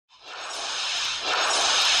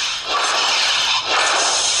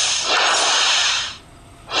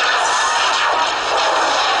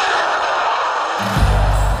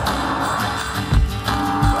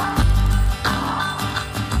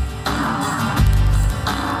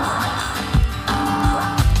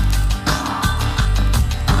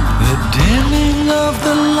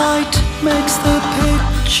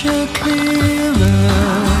picture clearer.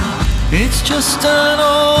 It's just an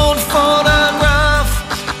old photograph.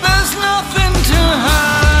 There's nothing to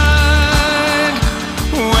hide.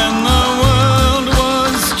 When the world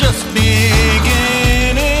was just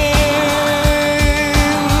beginning,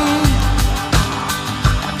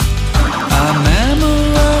 I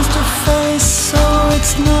memorized a face so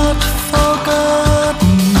it's not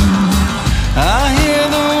forgotten. I hear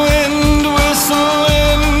the wind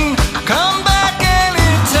whistling, come back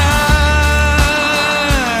anytime,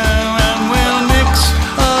 and we'll mix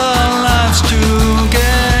our lives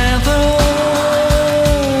together.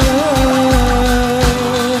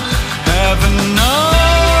 Heaven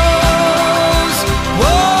knows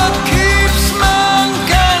what keeps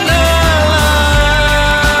mankind alive.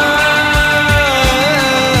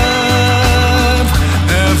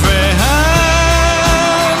 Every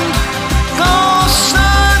hand goes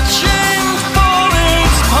searching for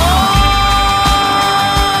its partner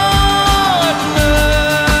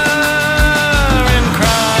in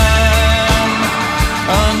crime,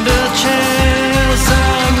 under chairs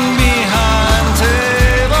and behind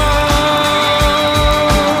tables,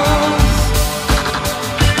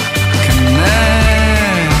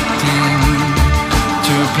 connecting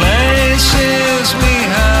to places we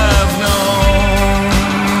have known.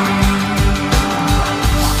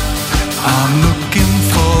 I'm looking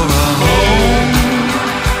for a home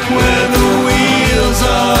where the wheels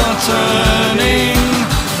are turning.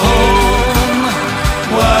 Home,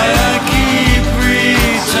 why I keep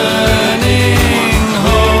returning.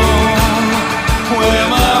 Home, where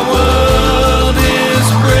my world is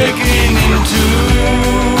breaking in two.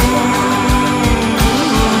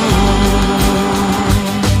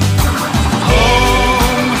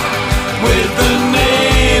 Home, with the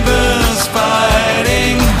neighbors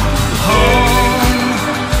fighting. Home,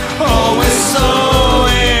 always so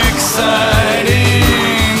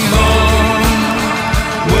exciting. Home,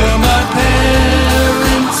 were my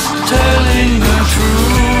parents telling the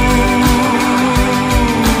truth?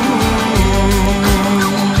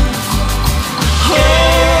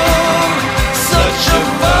 Home, such a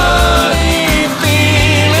funny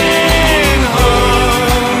feeling.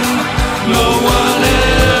 Home, no one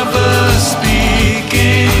ever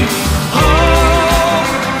speaking. Home,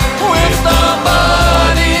 with our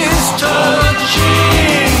bodies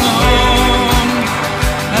touching. Home,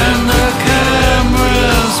 and the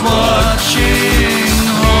cameras watching.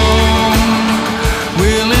 Home,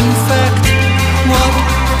 will infect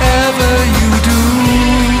whatever you do.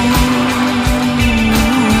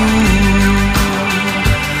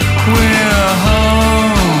 Where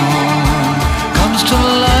home comes to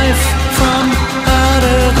life from out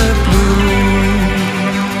of the blue.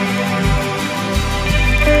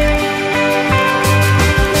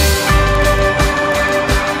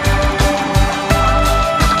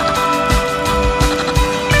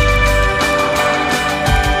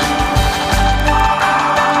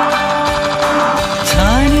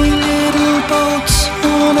 Tiny little boats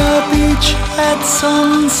on a beach at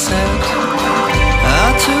sunset. I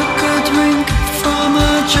took a drink from a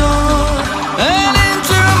jar and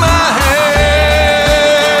into my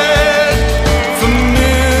head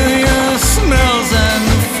familiar smells and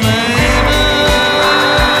flavors.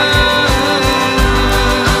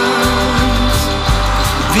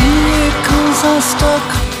 Vehicles are stuck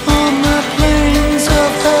on the plains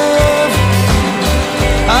of heaven.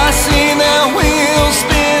 I see their wheels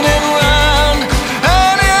spinning round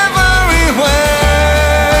and everywhere.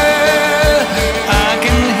 I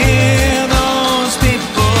can hear those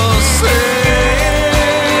people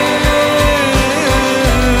saying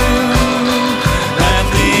that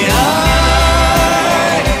the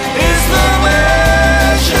eye is the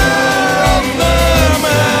measure of the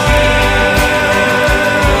man.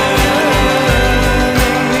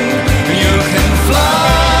 You can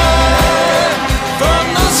fly from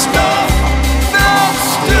the stuff that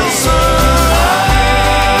still surrounds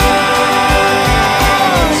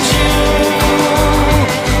you.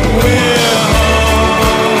 We're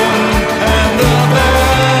home, and the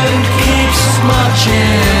band keeps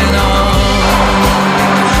marching on.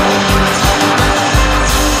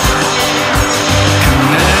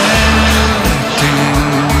 Connecting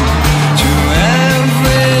to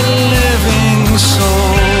every living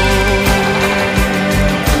soul.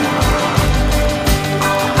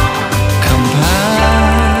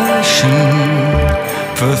 Compassion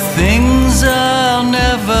for things I'll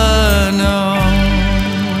never know.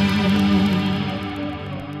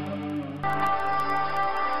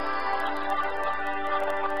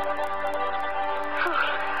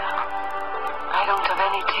 I don't have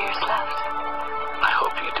any tears left. I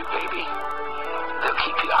hope you do, baby. They'll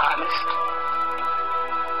keep you honest.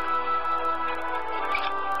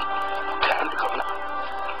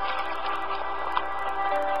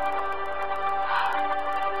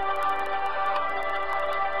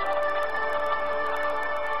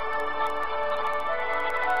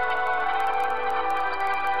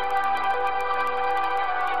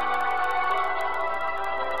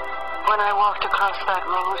 walked across that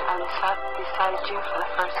road and sat beside you for the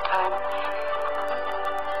first time,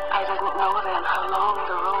 I didn't know then how long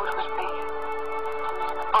the road would be,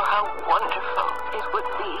 or how wonderful it would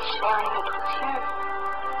be sharing it with you.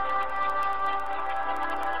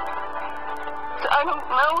 So I don't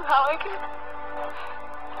know how I can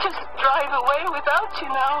just drive away without you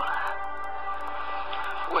now.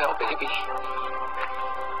 Well, baby,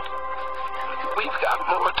 we've got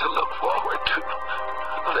more to look forward to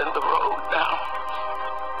than the road now.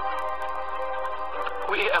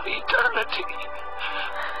 We have eternity.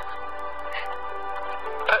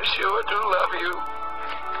 I sure do love you.